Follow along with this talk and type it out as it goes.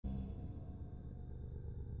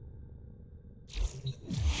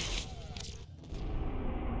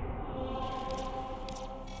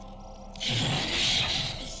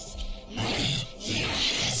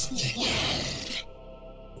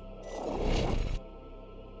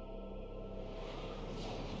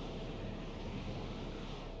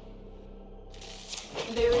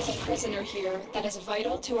There is a prisoner here that is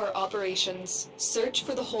vital to our operations. Search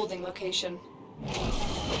for the holding location. The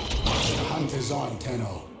hunt is on,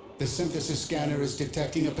 Tenno. The synthesis scanner is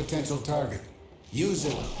detecting a potential target. Use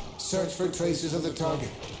it. Search for traces of the target.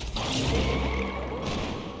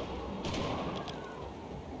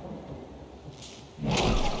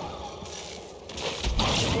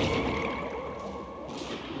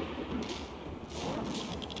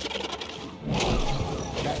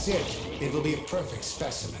 That's it. It will be a perfect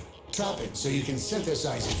specimen. Trap it so you can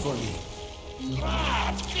synthesize it for me.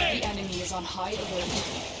 The enemy is on high alert.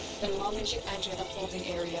 The moment you enter the holding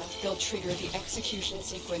area, they'll trigger the execution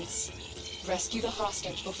sequence. Rescue the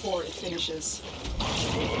hostage before it finishes.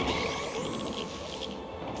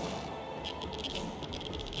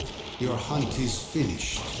 Your hunt is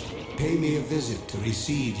finished. Pay me a visit to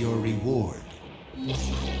receive your reward.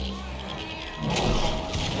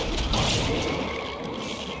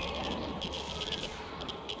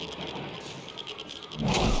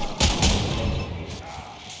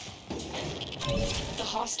 The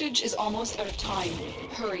hostage is almost out of time.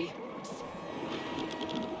 Hurry.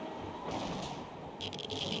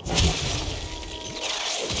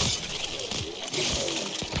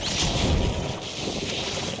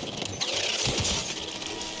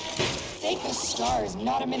 Thank the stars,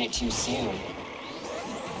 not a minute too soon.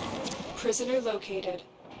 Prisoner located.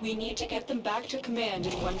 We need to get them back to command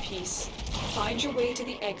in one piece. Find your way to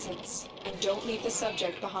the exits, and don't leave the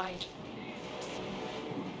subject behind.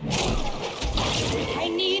 I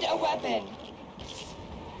need a weapon.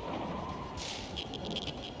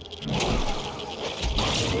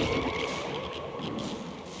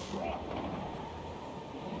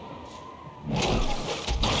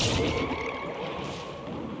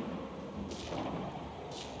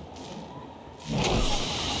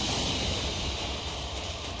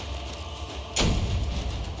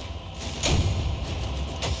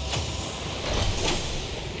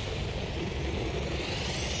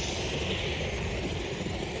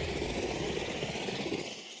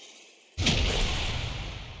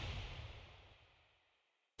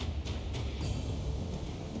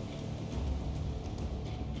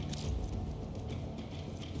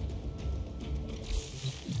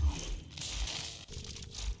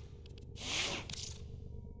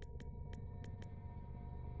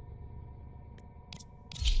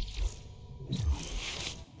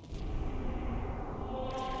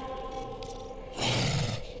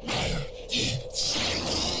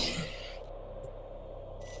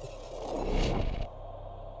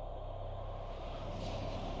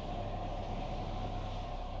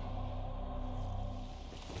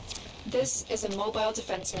 This is a mobile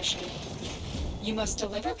defense mission. You must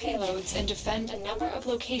deliver payloads and defend a number of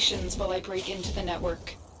locations while I break into the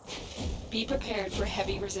network. Be prepared for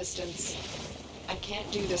heavy resistance. I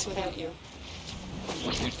can't do this without you.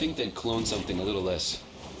 You'd think they'd clone something a little less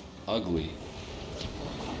ugly.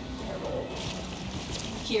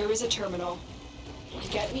 Here is a terminal.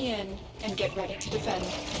 Get me in and get ready to defend.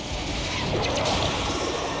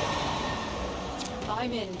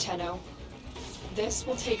 I'm in, Tenno. This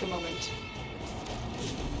will take a moment.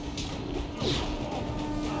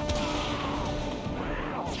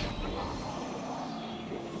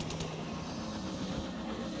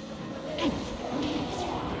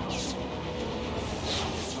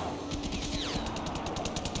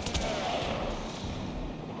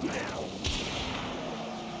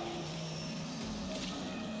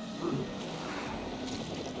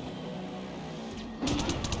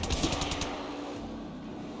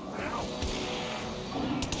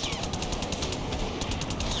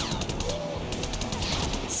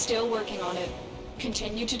 Still working on it.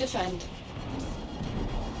 Continue to defend.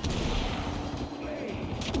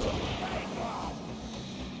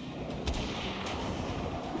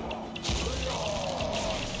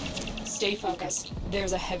 Stay focused.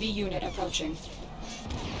 There's a heavy unit approaching.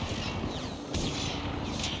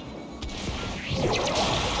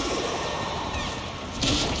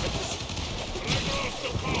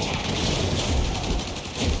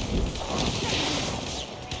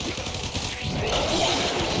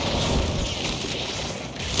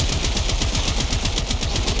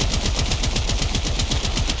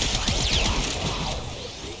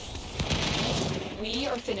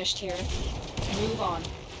 Finished here. Move on.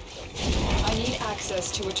 I need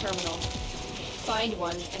access to a terminal. Find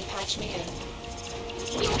one and patch me in.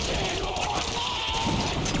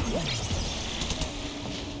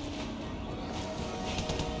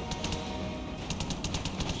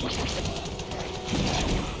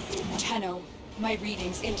 My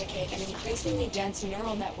readings indicate an increasingly dense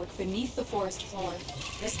neural network beneath the forest floor.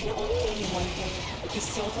 This can only mean one thing. The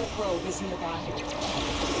Silver Grove is nearby.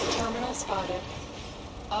 Terminal spotted.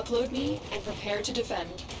 Upload me and prepare to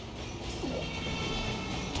defend.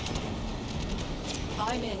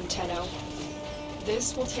 I'm in, Tenno.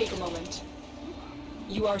 This will take a moment.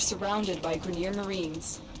 You are surrounded by Grineer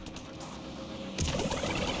Marines.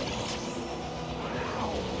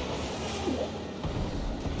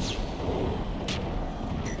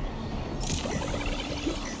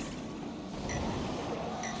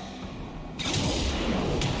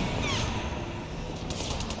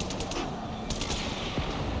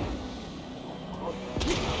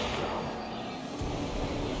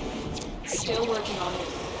 Still working on it.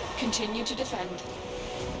 Continue to defend.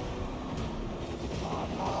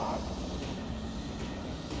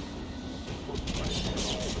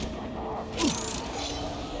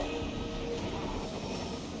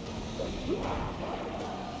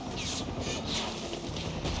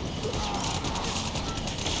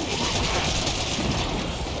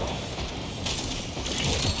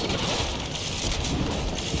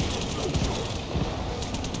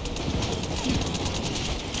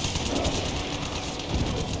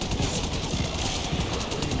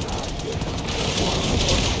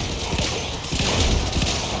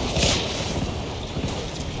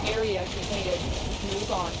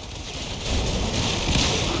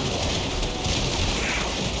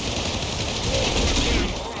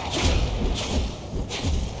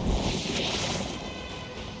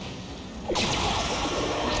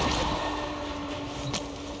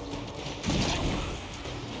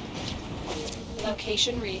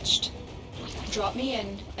 Location reached. Drop me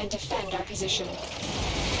in and defend our position.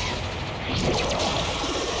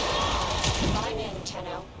 I'm in,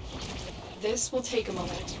 Tenno. This will take a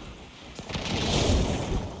moment.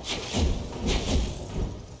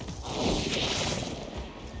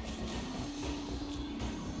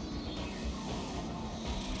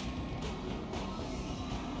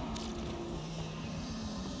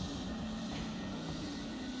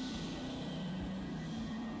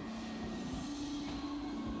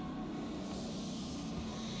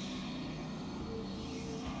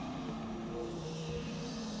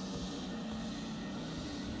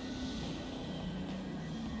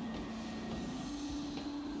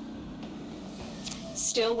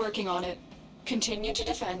 Still working on it. Continue to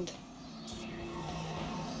defend.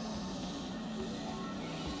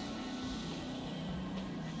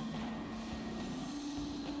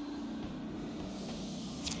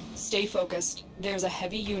 Stay focused. There's a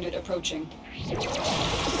heavy unit approaching.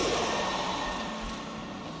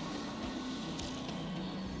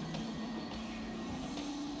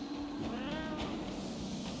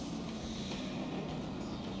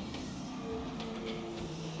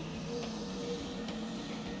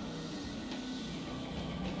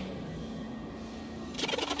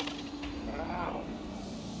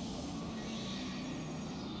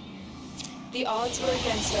 The odds were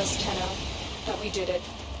against us, Tenno, but we did it.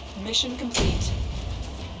 Mission complete.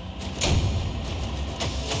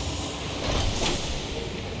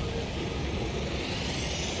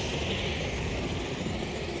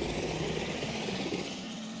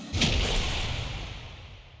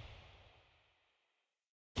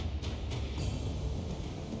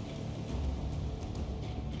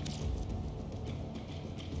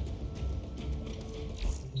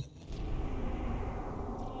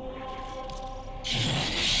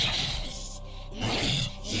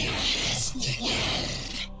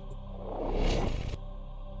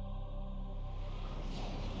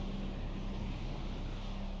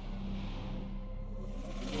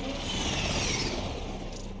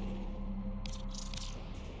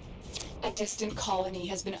 A distant colony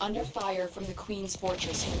has been under fire from the Queen's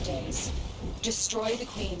fortress for days. Destroy the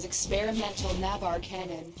Queen's experimental Navarre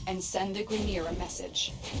cannon and send the Grineer a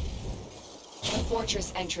message. The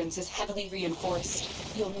fortress entrance is heavily reinforced.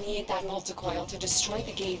 You'll need that multicoil to destroy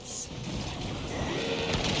the gates.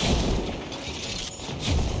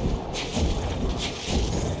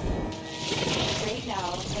 Right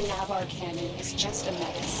now, the Navarre cannon is just a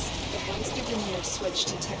menace. But once the Grineer switch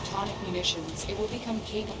to tectonic munitions, it will become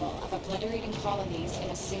capable of obliterating colonies in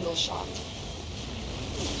a single shot.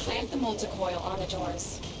 Plant the multicoil on the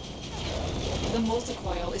doors. The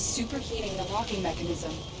multicoil is superheating the locking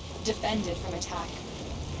mechanism. Defend it from attack.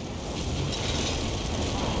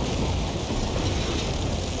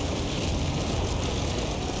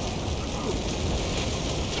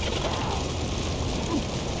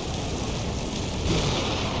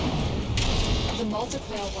 The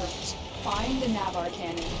multicoil worked. Find the Navarre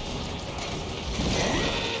cannon.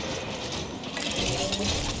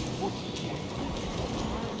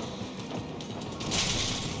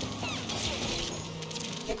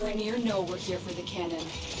 Grenier know we're here for the cannon.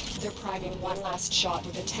 They're priming one last shot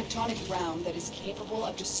with a tectonic round that is capable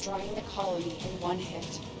of destroying the colony in one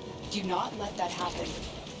hit. Do not let that happen.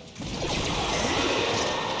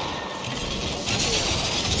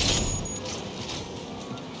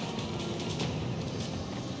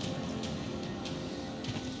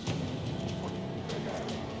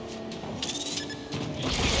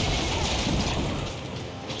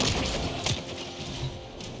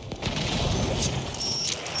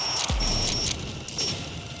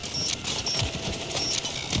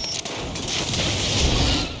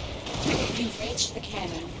 The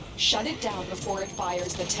cannon. Shut it down before it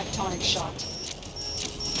fires the tectonic shot.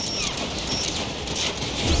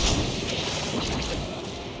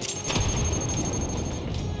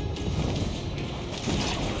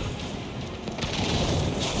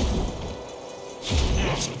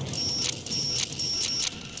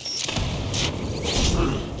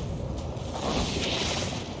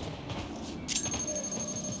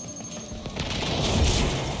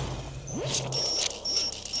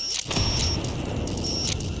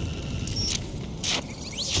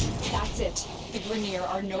 The Grenier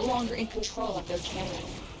are no longer in control of their cannon.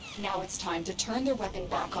 Now it's time to turn their weapon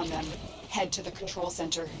back on them. Head to the control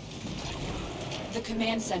center. The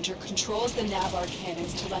command center controls the Navarre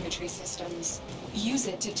cannon's telemetry systems. Use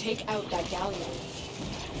it to take out that galleon.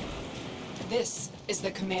 This is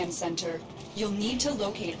the command center. You'll need to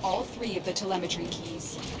locate all 3 of the telemetry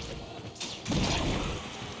keys.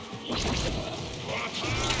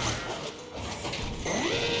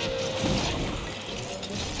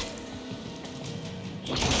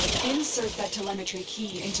 Insert that telemetry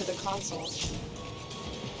key into the console.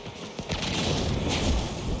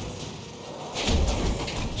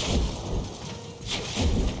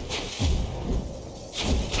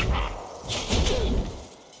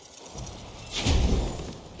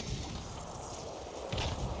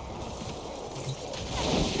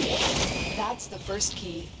 That's the first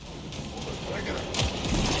key.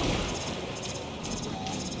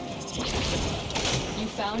 You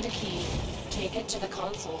found a key. Take it to the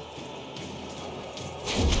console.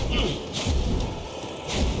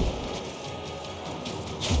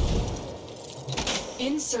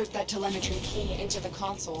 Insert that telemetry key into the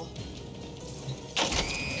console.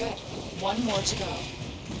 Good. One more to go.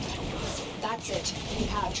 That's it. We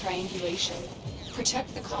have triangulation.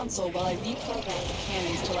 Protect the console while I reprogram the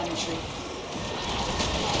cannon's telemetry.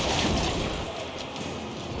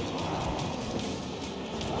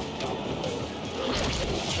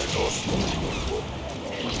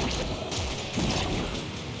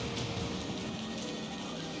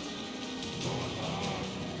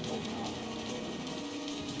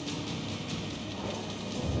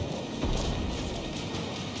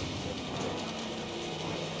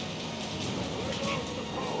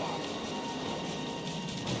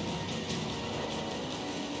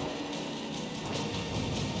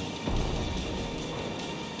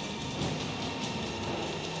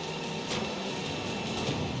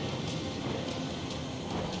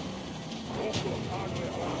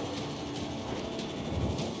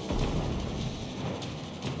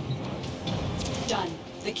 Done.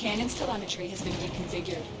 The cannon's telemetry has been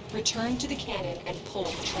reconfigured. Return to the cannon and pull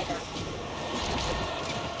the trigger.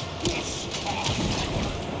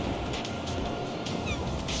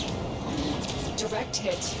 Direct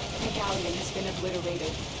hit. The galleon has been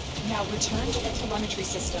obliterated. Now return to the telemetry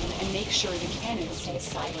system and make sure the cannon stays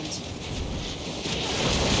silent.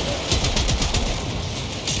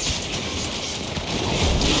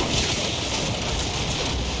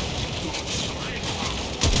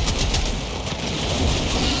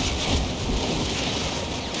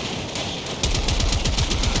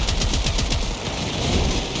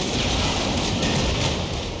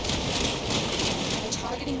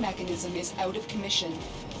 Mechanism is out of commission.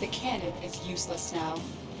 The cannon is useless now.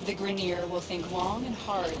 The Grenier will think long and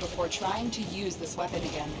hard before trying to use this weapon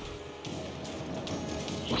again.